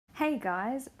Hey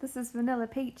guys, this is Vanilla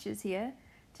Peaches here.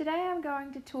 Today I'm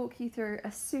going to talk you through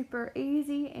a super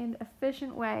easy and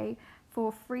efficient way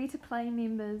for free-to-play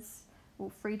members,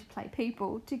 or free-to-play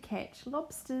people, to catch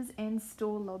lobsters and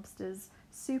store lobsters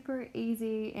super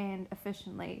easy and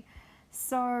efficiently.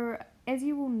 So, as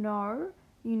you will know,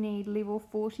 you need level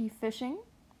 40 fishing.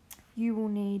 You will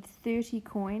need 30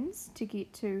 coins to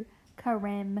get to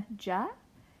Karamja.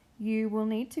 You will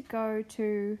need to go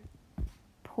to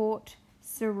Port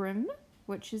Sarim,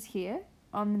 which is here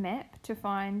on the map, to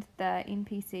find the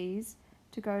NPCs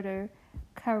to go to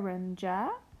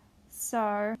Karamja.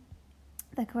 So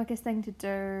the quickest thing to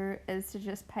do is to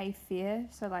just pay fare,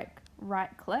 so like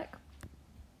right click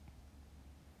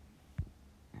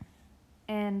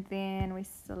and then we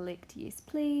select yes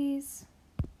please.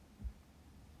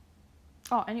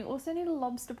 Oh, and you also need a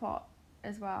lobster pot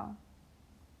as well.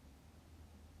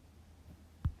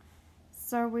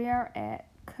 So we are at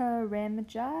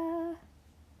Karamja.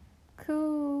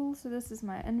 Cool. So this is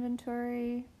my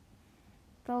inventory.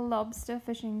 The lobster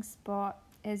fishing spot,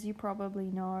 as you probably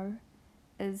know,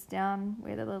 is down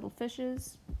where the little fish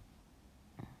is.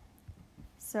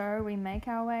 So we make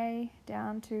our way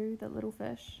down to the little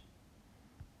fish.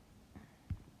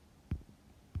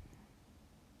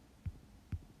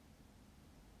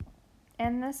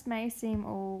 And this may seem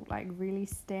all like really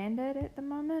standard at the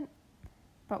moment,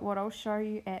 but what I'll show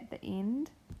you at the end,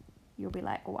 you'll be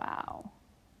like, wow.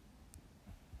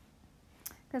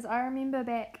 Because I remember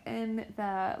back in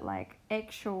the like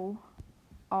actual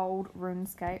old Rune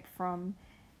Scape from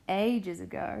ages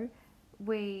ago,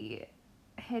 we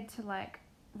had to like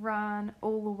run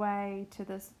all the way to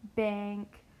this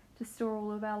bank to store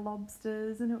all of our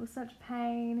lobsters, and it was such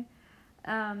pain.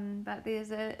 But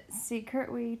there's a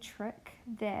secret wee trick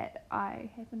that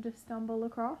I happened to stumble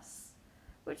across,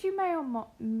 which you may or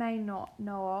may not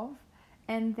know of,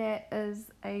 and that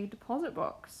is a deposit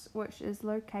box which is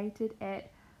located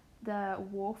at the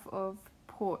wharf of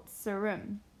Port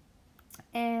Sarim,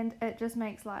 and it just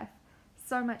makes life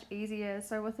so much easier.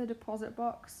 So with a deposit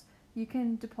box you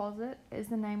can deposit, as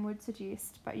the name would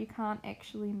suggest, but you can't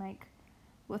actually make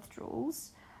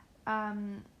withdrawals.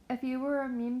 If you were a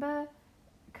member,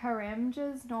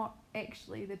 Karamja is not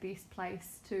actually the best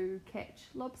place to catch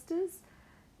lobsters.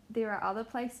 There are other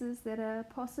places that are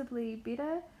possibly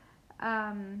better,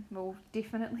 well,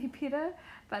 definitely better,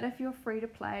 but if you're free to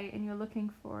play and you're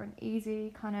looking for an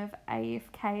easy kind of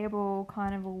AFK-able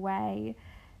kind of a way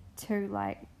to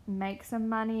like make some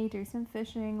money, do some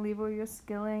fishing, level your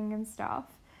skilling and stuff,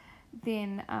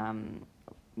 then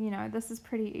you know, this is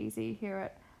pretty easy here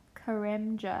at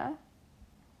Karamja.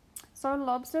 So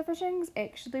lobster fishing is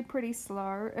actually pretty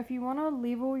slow. If you want to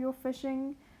level your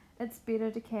fishing, it's better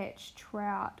to catch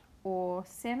trout or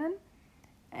salmon,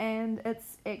 and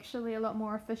it's actually a lot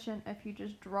more efficient if you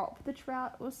just drop the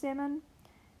trout or salmon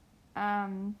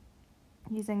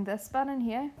using this button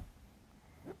here.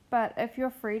 But if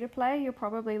you're free to play, you're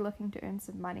probably looking to earn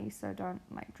some money, so don't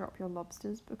like drop your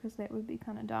lobsters, because that would be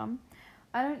kind of dumb.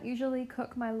 I don't usually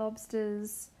cook my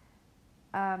lobsters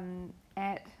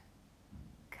at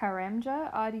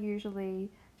Karamja. I'd usually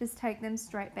just take them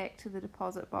straight back to the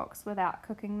deposit box without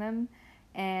cooking them,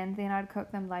 and then I'd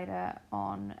cook them later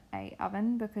on a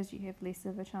oven, because you have less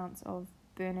of a chance of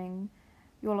burning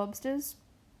your lobsters.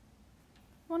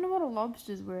 Wonder what a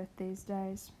lobster's worth these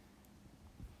days.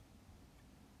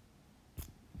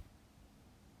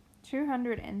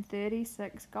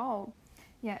 236 gold.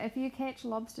 Yeah, if you catch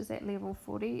lobsters at level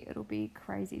 40, it'll be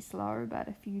crazy slow, but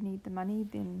if you need the money,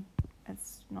 then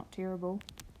it's not terrible.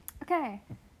 Okay,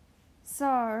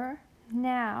 so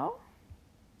now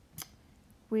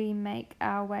we make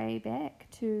our way back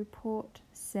to Port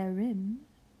Sarim.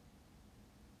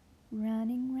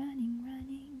 Running, running,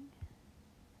 running.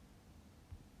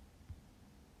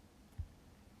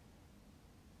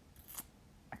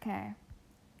 Okay,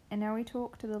 and now we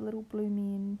talk to the little blue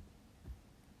men.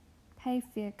 Pay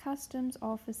fare customs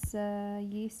officer.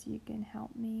 Yes, you can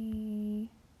help me.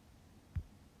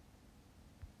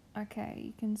 Okay,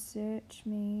 you can search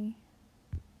me.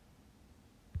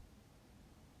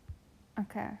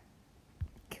 Okay.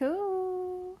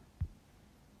 Cool.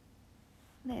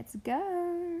 Let's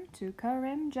go to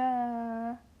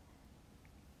Karamja.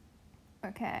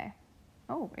 Okay.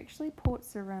 Oh, actually Port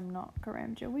Sarim, not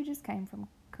Karamja. We just came from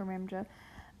Karamja.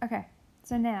 Okay,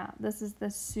 so now this is the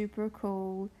super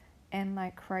cool and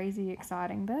like crazy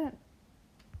exciting bit.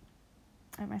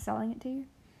 Am I selling it to you?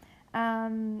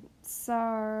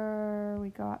 So we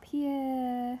go up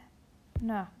here.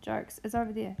 Nah, jokes. It's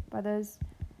over there by those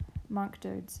monk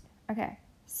dudes. Okay,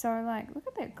 so like, look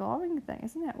at that glowing thing.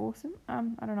 Isn't that awesome? I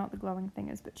don't know what the glowing thing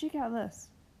is, but check out this.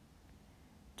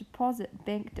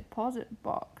 bank deposit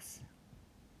box.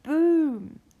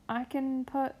 Boom! I can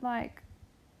put like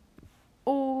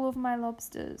all of my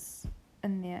lobsters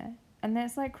in there, and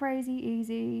that's like crazy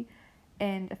easy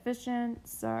and efficient.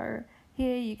 So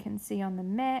here you can see on the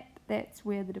map, that's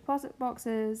where the deposit box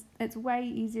is. It's way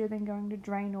easier than going to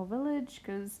Drain or Village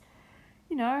because,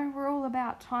 you know, we're all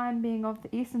about time being of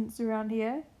the essence around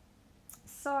here.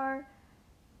 So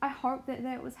I hope that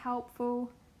that was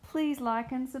helpful. Please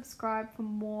like and subscribe for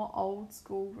more old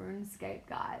school RuneScape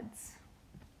guides.